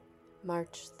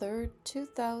March 3rd,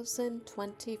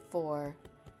 2024,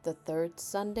 the third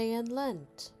Sunday in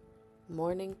Lent.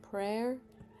 Morning Prayer,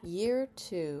 Year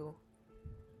 2.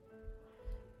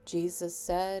 Jesus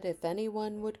said, "If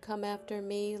anyone would come after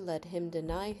me, let him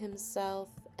deny himself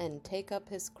and take up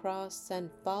his cross and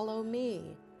follow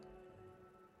me."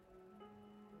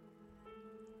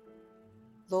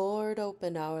 Lord,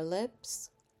 open our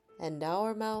lips, and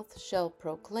our mouth shall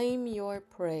proclaim your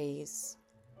praise.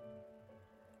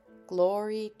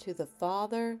 Glory to the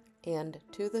Father, and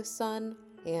to the Son,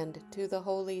 and to the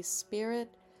Holy Spirit,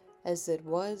 as it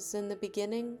was in the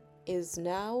beginning, is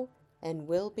now, and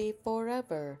will be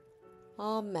forever.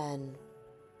 Amen.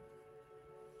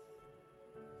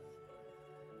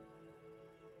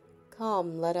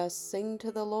 Come, let us sing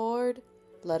to the Lord.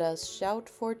 Let us shout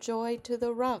for joy to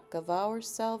the rock of our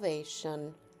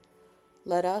salvation.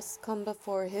 Let us come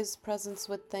before his presence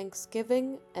with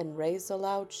thanksgiving and raise a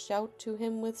loud shout to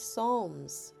him with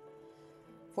psalms.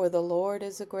 For the Lord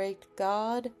is a great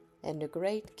God and a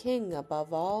great King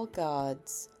above all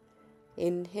gods.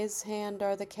 In his hand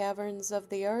are the caverns of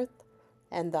the earth,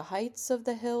 and the heights of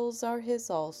the hills are his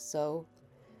also.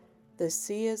 The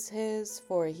sea is his,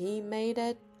 for he made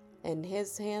it, and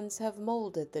his hands have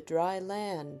molded the dry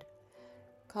land.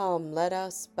 Come, let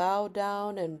us bow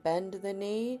down and bend the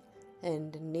knee,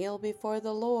 and kneel before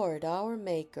the Lord our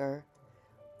Maker.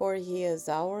 For he is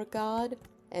our God,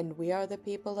 and we are the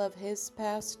people of his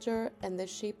pasture and the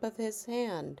sheep of his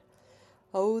hand.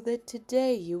 Oh, that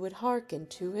today you would hearken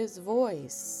to his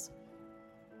voice.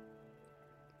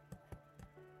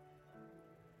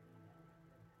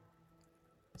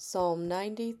 Psalm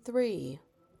 93.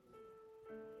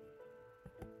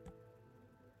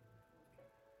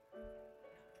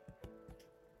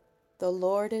 The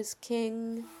Lord is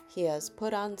King, he has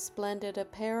put on splendid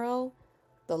apparel.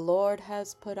 The Lord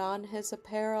has put on his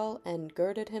apparel and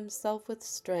girded himself with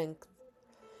strength.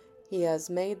 He has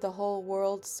made the whole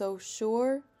world so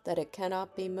sure that it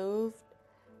cannot be moved.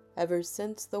 Ever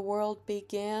since the world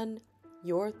began,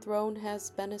 your throne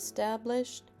has been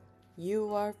established.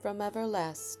 You are from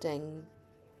everlasting.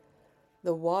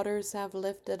 The waters have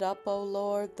lifted up, O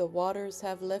Lord, the waters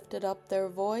have lifted up their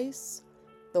voice.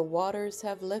 The waters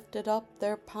have lifted up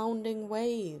their pounding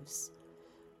waves.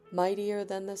 Mightier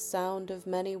than the sound of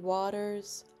many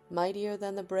waters, mightier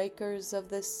than the breakers of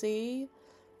the sea,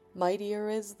 mightier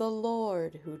is the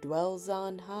Lord who dwells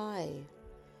on high.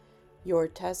 Your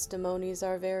testimonies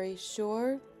are very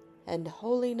sure, and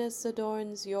holiness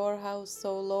adorns your house,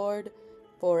 O Lord,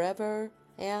 forever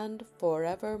and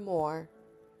forevermore.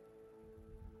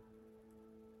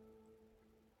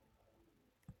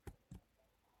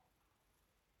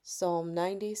 Psalm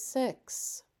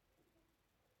 96.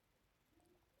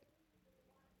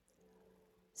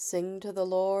 Sing to the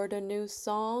Lord a new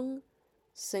song.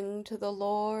 Sing to the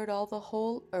Lord, all the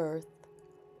whole earth.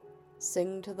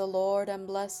 Sing to the Lord and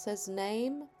bless his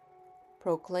name.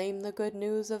 Proclaim the good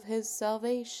news of his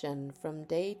salvation from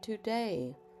day to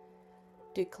day.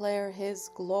 Declare his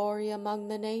glory among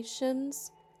the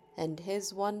nations, and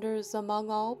his wonders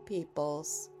among all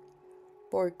peoples.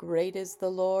 For great is the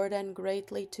Lord, and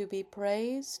greatly to be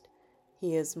praised.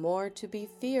 He is more to be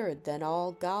feared than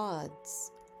all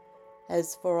gods.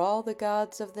 As for all the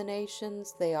gods of the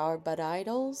nations, they are but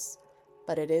idols,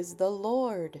 but it is the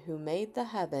Lord who made the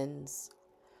heavens.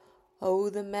 O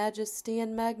the majesty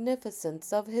and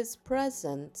magnificence of his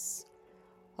presence!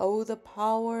 O the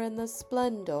power and the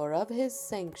splendor of his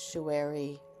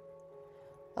sanctuary!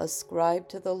 Ascribe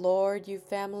to the Lord, you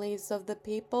families of the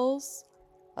peoples.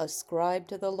 Ascribe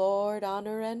to the Lord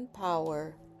honor and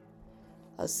power.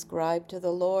 Ascribe to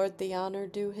the Lord the honor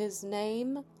due his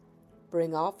name.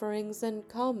 Bring offerings and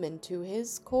come into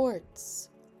his courts.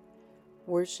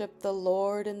 Worship the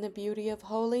Lord in the beauty of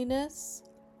holiness.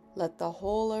 Let the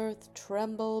whole earth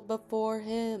tremble before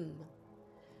him.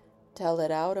 Tell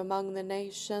it out among the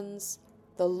nations,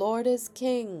 the Lord is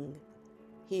King.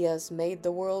 He has made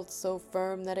the world so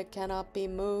firm that it cannot be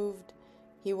moved.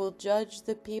 He will judge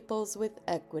the peoples with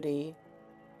equity.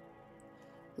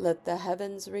 Let the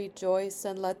heavens rejoice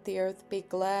and let the earth be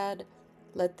glad.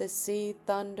 Let the sea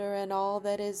thunder and all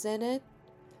that is in it.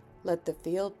 Let the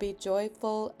field be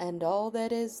joyful and all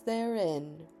that is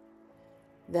therein.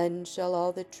 Then shall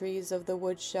all the trees of the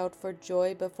wood shout for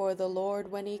joy before the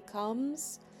Lord when he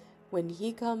comes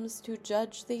to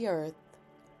judge the earth.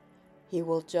 He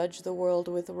will judge the world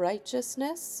with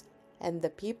righteousness and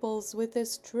the peoples with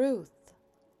his truth.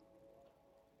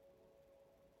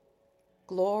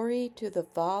 Glory to the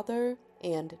Father,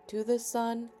 and to the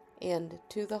Son, and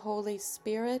to the Holy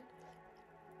Spirit,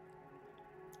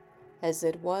 as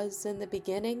it was in the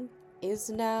beginning, is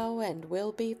now, and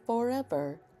will be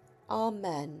forever.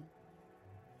 Amen.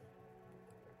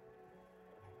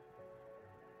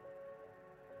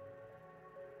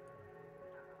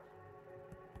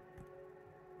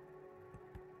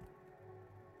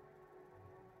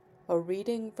 A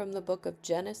reading from the book of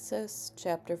Genesis,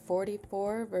 chapter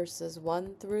 44, verses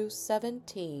 1 through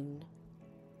 17.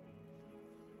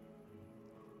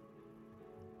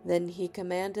 Then he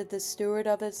commanded the steward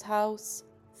of his house,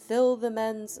 "Fill the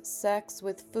men's sacks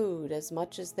with food, as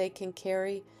much as they can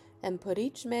carry, and put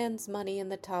each man's money in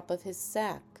the top of his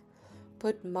sack.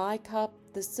 Put my cup,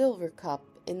 the silver cup,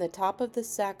 in the top of the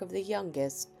sack of the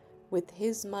youngest, with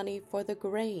his money for the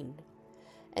grain."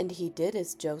 And he did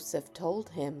as Joseph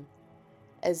told him.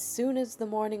 As soon as the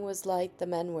morning was light, the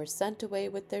men were sent away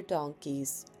with their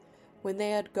donkeys. When they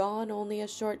had gone only a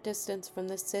short distance from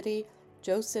the city,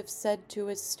 Joseph said to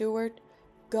his steward,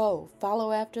 "Go,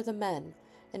 follow after the men,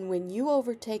 and when you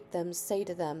overtake them, say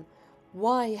to them,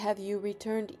 'Why have you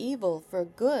returned evil for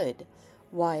good?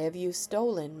 Why have you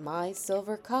stolen my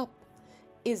silver cup?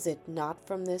 Is it not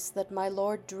from this that my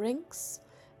Lord drinks?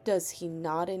 Does he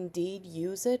not indeed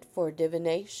use it for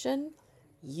divination?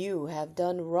 You have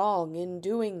done wrong in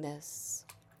doing this.'"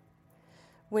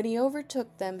 When he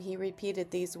overtook them, he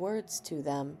repeated these words to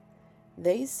them.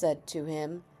 They said to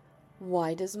him,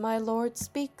 "Why does my Lord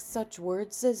speak such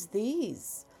words as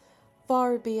these?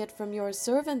 Far be it from your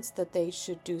servants that they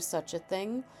should do such a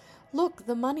thing. Look,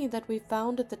 the money that we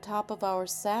found at the top of our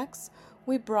sacks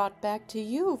we brought back to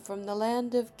you from the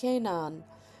land of Canaan.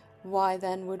 Why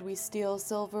then would we steal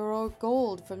silver or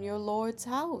gold from your Lord's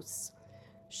house?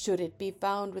 Should it be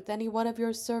found with any one of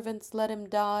your servants, let him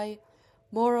die.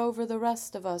 Moreover, the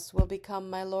rest of us will become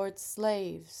my Lord's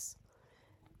slaves."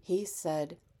 He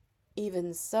said,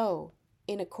 "Even so,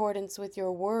 in accordance with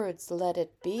your words, let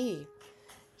it be.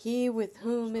 He with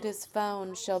whom it is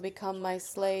found shall become my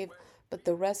slave, but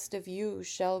the rest of you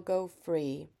shall go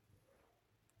free."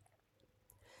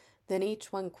 Then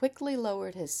each one quickly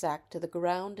lowered his sack to the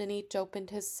ground, and each opened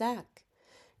his sack.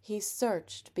 He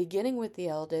searched, beginning with the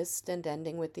eldest and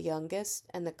ending with the youngest,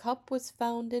 and the cup was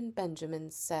found in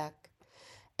Benjamin's sack.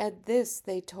 At this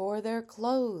they tore their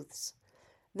clothes.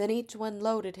 Then each one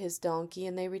loaded his donkey,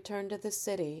 and they returned to the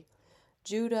city.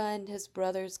 Judah and his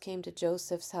brothers came to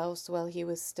Joseph's house while he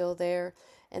was still there,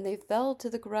 and they fell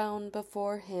to the ground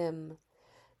before him.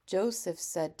 Joseph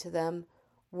said to them,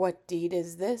 "What deed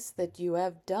is this that you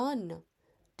have done?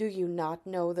 Do you not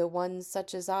know that one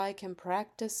such as I can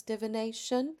practice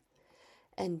divination?"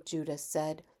 And Judah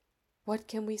said, "What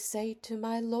can we say to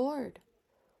my Lord?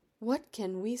 What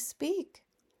can we speak?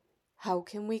 How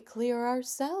can we clear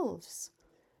ourselves?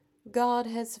 God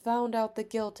has found out the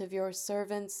guilt of your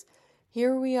servants.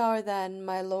 Here we are then,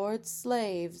 my Lord's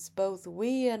slaves, both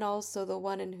we and also the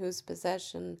one in whose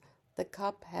possession the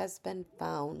cup has been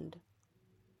found."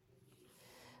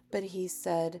 But he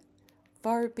said,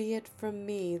 "Far be it from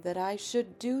me that I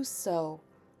should do so.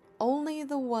 Only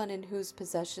the one in whose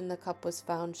possession the cup was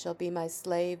found shall be my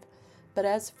slave. But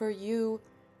as for you,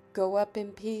 go up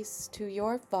in peace to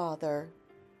your father."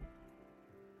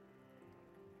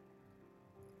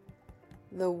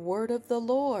 The word of the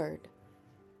Lord.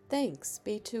 Thanks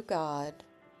be to God.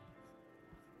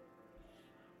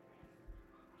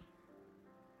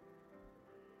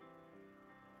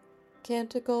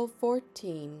 Canticle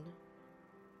 14.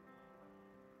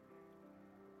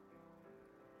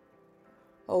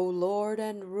 O Lord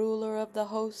and ruler of the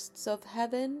hosts of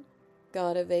heaven,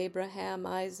 God of Abraham,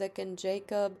 Isaac, and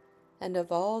Jacob, and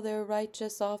of all their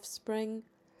righteous offspring,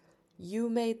 you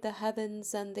made the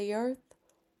heavens and the earth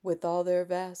with all their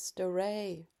vast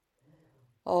array.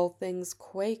 All things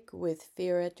quake with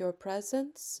fear at your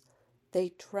presence. They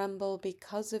tremble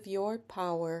because of your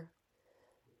power.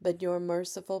 But your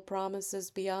merciful promise is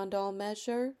beyond all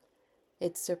measure.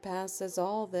 It surpasses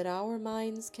all that our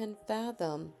minds can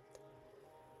fathom.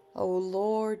 O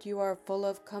Lord, you are full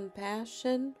of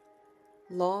compassion,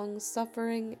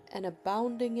 long-suffering, and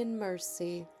abounding in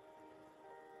mercy.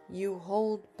 You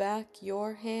hold back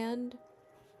your hand.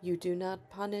 You do not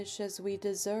punish as we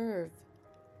deserve.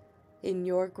 In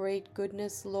your great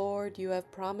goodness, Lord, you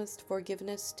have promised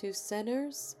forgiveness to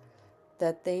sinners,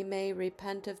 that they may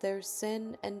repent of their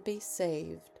sin and be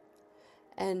saved.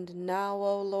 And now,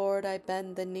 O Lord, I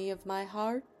bend the knee of my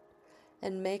heart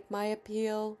and make my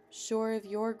appeal, sure of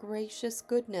your gracious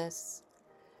goodness.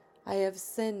 I have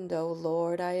sinned, O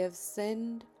Lord, I have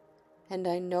sinned, and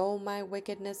I know my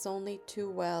wickedness only too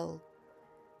well.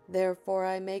 Therefore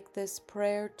I make this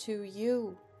prayer to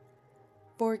you.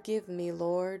 Forgive me,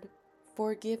 Lord,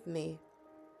 forgive me.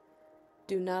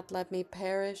 Do not let me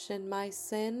perish in my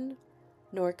sin,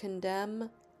 nor condemn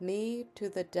me to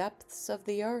the depths of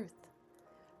the earth.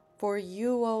 For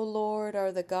you, O Lord,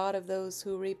 are the God of those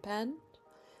who repent,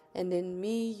 and in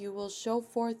me you will show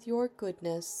forth your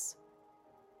goodness.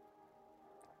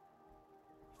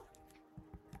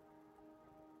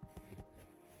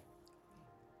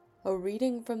 A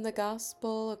reading from the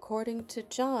Gospel according to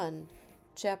John,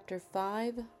 chapter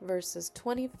 5, verses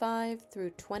 25 through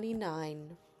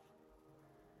 29.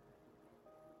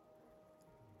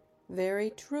 Very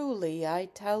truly, I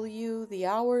tell you, the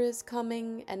hour is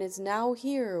coming and is now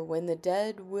here when the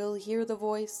dead will hear the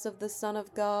voice of the Son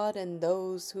of God, and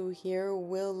those who hear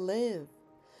will live.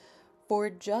 For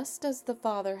just as the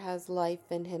Father has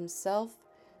life in himself,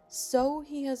 so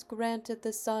he has granted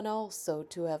the Son also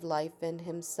to have life in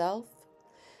himself,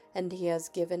 and he has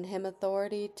given him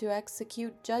authority to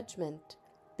execute judgment,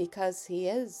 because he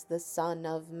is the Son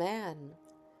of Man.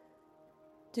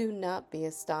 Do not be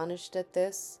astonished at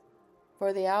this,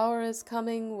 for the hour is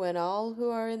coming when all who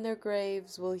are in their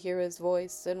graves will hear his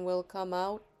voice and will come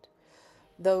out,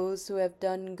 those who have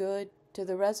done good to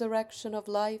the resurrection of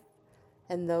life,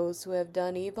 and those who have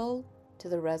done evil to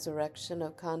the resurrection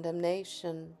of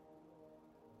condemnation.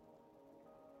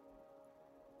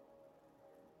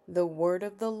 The word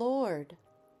of the Lord.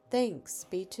 Thanks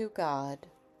be to God.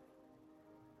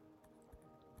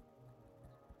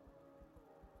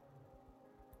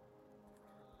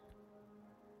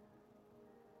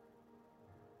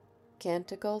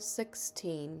 Canticle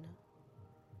 16.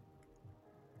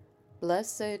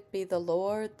 Blessed be the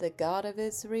Lord, the God of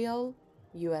Israel.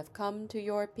 You have come to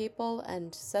your people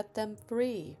and set them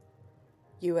free.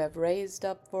 You have raised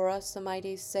up for us a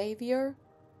mighty Savior,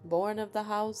 born of the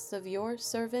house of your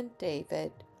servant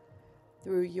David.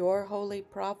 Through your holy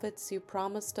prophets you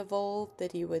promised of old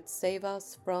that you would save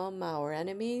us from our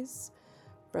enemies,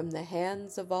 from the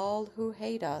hands of all who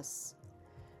hate us,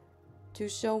 to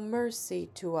show mercy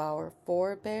to our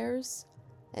forebears,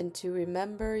 and to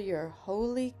remember your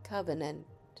holy covenant.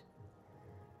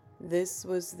 This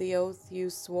was the oath you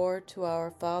swore to our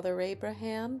father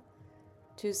Abraham,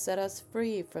 to set us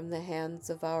free from the hands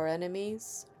of our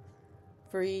enemies,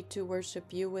 free to worship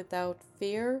you without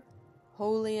fear,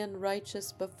 holy and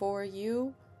righteous before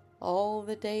you all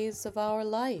the days of our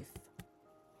life.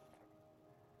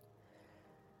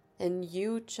 And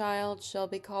you, child, shall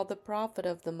be called the prophet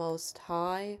of the Most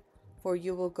High, for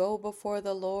you will go before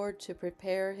the Lord to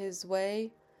prepare his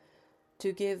way,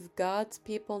 to give God's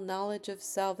people knowledge of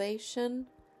salvation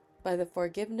by the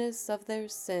forgiveness of their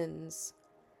sins.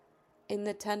 In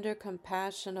the tender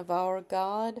compassion of our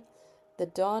God, the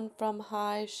dawn from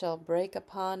high shall break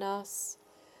upon us,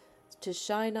 to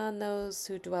shine on those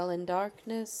who dwell in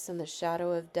darkness and the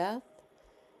shadow of death,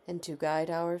 and to guide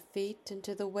our feet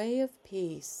into the way of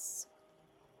peace.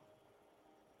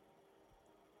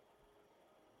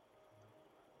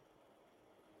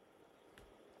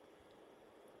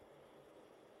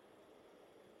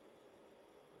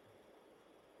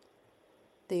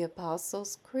 The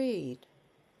Apostles' Creed.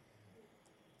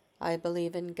 I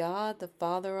believe in God, the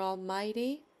Father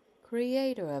Almighty,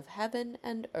 creator of heaven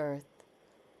and earth.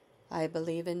 I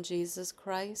believe in Jesus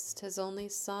Christ, his only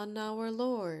Son, our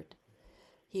Lord.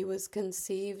 He was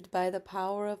conceived by the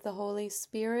power of the Holy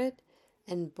Spirit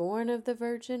and born of the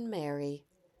Virgin Mary.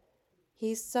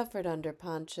 He suffered under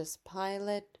Pontius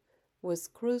Pilate, was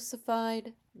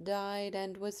crucified, died,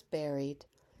 and was buried.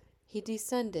 He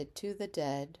descended to the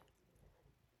dead.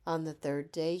 On the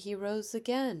third day he rose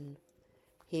again.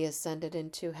 He ascended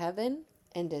into heaven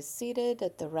and is seated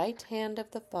at the right hand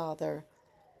of the Father.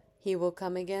 He will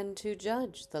come again to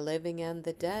judge the living and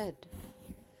the dead.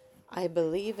 I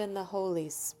believe in the Holy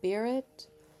Spirit,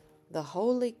 the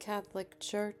Holy Catholic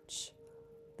Church,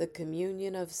 the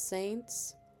communion of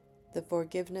saints, the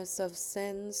forgiveness of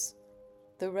sins,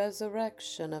 the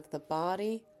resurrection of the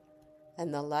body,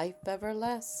 and the life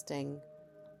everlasting.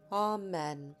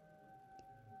 Amen.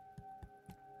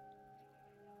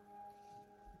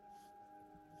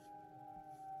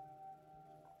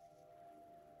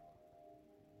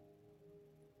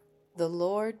 The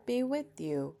Lord be with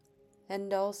you,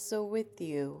 and also with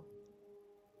you.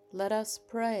 Let us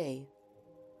pray.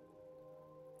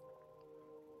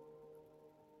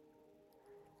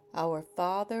 Our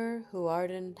Father, who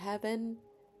art in heaven,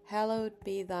 hallowed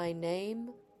be thy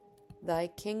name. Thy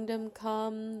kingdom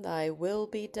come, thy will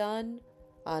be done,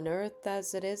 on earth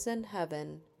as it is in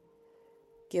heaven.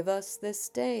 Give us this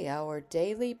day our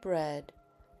daily bread,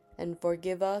 and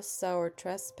forgive us our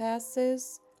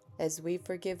trespasses, as we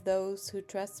forgive those who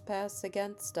trespass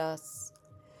against us.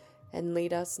 And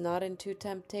lead us not into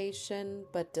temptation,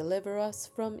 but deliver us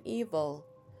from evil.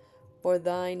 For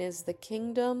thine is the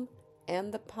kingdom,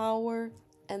 and the power,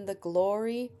 and the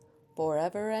glory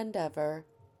forever and ever.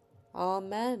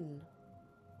 Amen.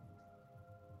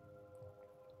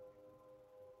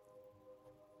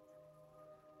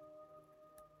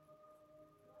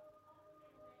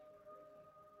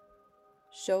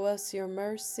 Show us your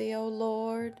mercy, O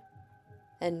Lord,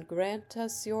 and grant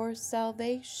us your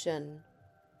salvation.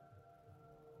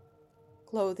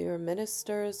 Clothe your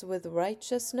ministers with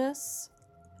righteousness.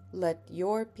 Let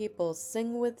your people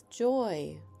sing with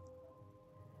joy.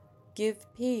 Give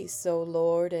peace, O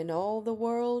Lord, in all the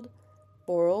world,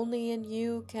 for only in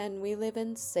you can we live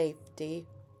in safety.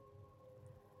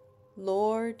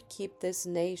 Lord, keep this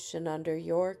nation under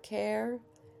your care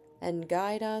and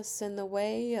guide us in the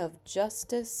way of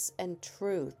justice and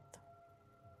truth.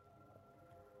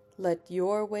 Let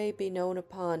your way be known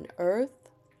upon earth,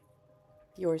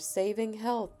 your saving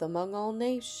health among all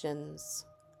nations.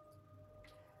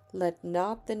 Let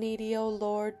not the needy, O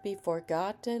Lord, be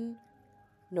forgotten,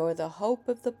 nor the hope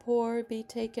of the poor be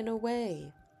taken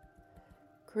away.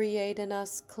 Create in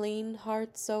us clean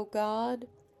hearts, O God,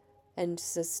 and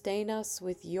sustain us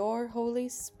with your Holy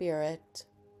Spirit.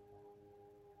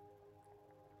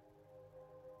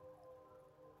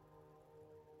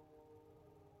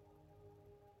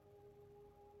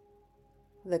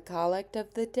 The Collect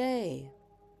of the Day.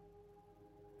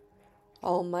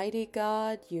 Almighty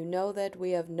God, you know that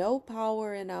we have no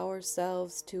power in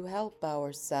ourselves to help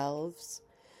ourselves.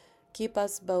 Keep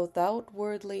us both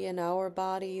outwardly in our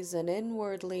bodies and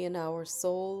inwardly in our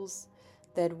souls,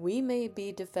 that we may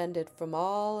be defended from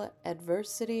all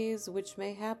adversities which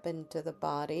may happen to the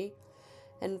body,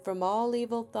 and from all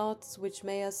evil thoughts which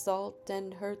may assault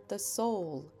and hurt the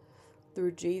soul,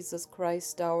 through Jesus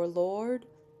Christ our Lord,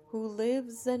 who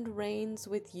lives and reigns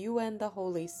with you and the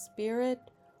Holy Spirit,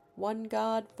 one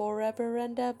God, forever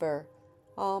and ever.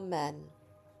 Amen.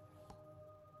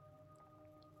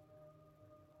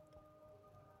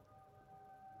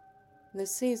 The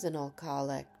Seasonal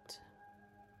Collect.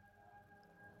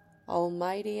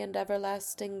 Almighty and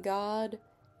everlasting God,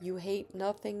 you hate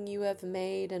nothing you have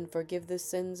made and forgive the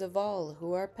sins of all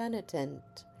who are penitent.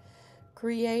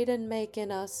 Create and make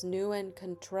in us new and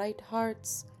contrite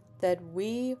hearts, that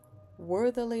we,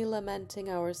 worthily lamenting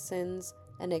our sins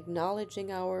and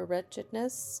acknowledging our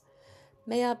wretchedness,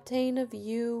 may obtain of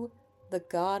you, the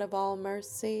God of all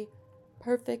mercy,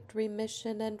 perfect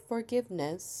remission and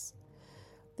forgiveness.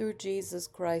 Through Jesus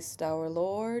Christ our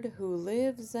Lord, who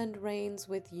lives and reigns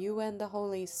with you and the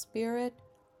Holy Spirit,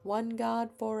 one God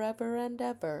forever and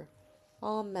ever.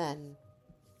 Amen.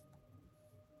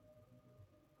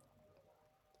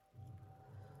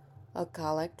 A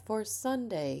Collect for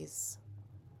Sundays.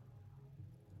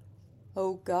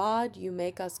 O God, you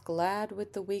make us glad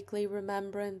with the weekly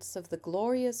remembrance of the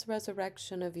glorious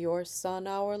resurrection of your Son,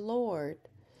 our Lord.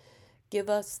 Give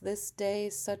us this day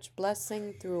such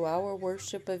blessing through our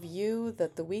worship of you,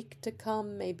 that the week to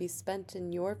come may be spent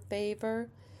in your favor,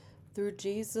 through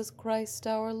Jesus Christ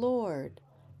our Lord.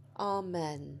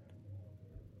 Amen.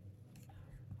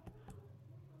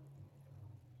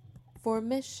 For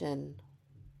Mission.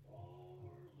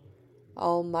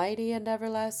 Almighty and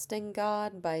everlasting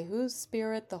God, by whose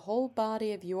Spirit the whole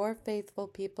body of your faithful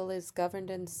people is governed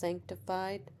and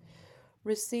sanctified,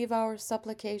 receive our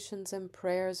supplications and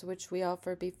prayers which we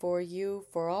offer before you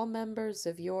for all members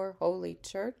of your holy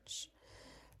church,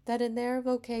 that in their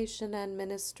vocation and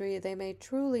ministry they may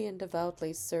truly and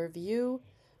devoutly serve you,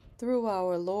 through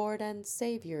our Lord and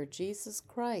Savior Jesus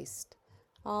Christ.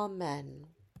 Amen.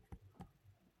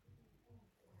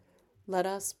 Let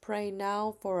us pray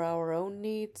now for our own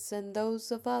needs and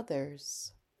those of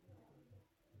others.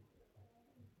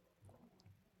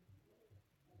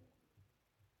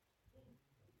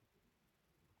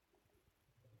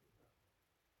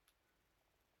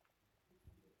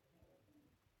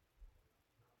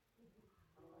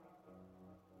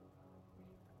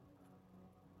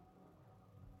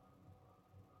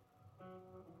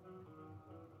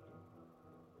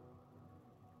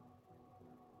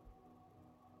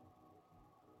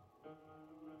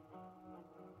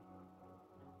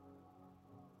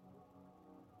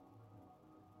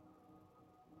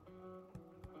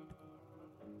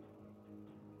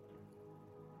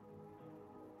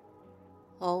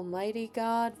 Almighty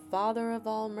God, Father of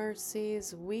all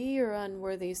mercies, we, your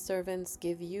unworthy servants,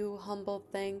 give you humble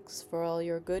thanks for all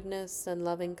your goodness and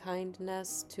loving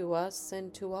kindness to us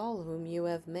and to all whom you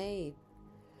have made.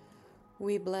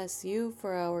 We bless you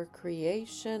for our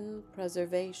creation,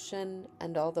 preservation,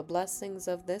 and all the blessings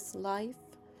of this life,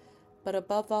 but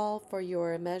above all for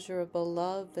your immeasurable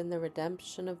love in the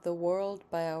redemption of the world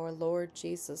by our Lord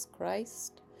Jesus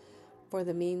Christ, for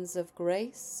the means of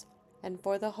grace, and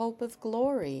for the hope of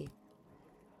glory.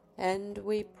 And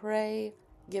we pray,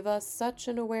 give us such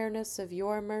an awareness of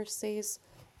your mercies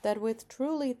that with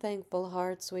truly thankful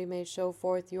hearts we may show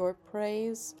forth your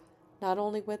praise, not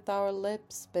only with our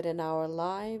lips but in our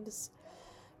lives,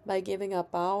 by giving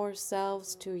up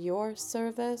ourselves to your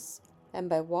service, and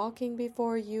by walking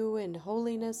before you in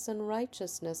holiness and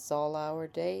righteousness all our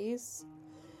days.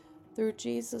 Through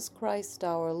Jesus Christ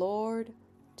our Lord,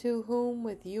 to whom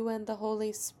with you and the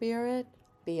Holy Spirit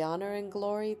be honor and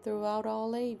glory throughout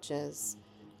all ages.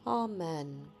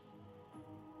 Amen.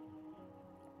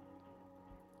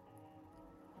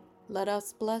 Let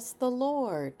us bless the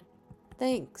Lord.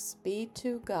 Thanks be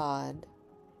to God.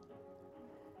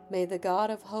 May the God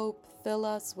of hope fill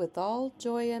us with all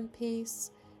joy and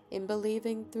peace in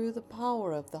believing through the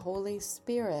power of the Holy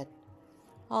Spirit.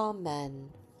 Amen.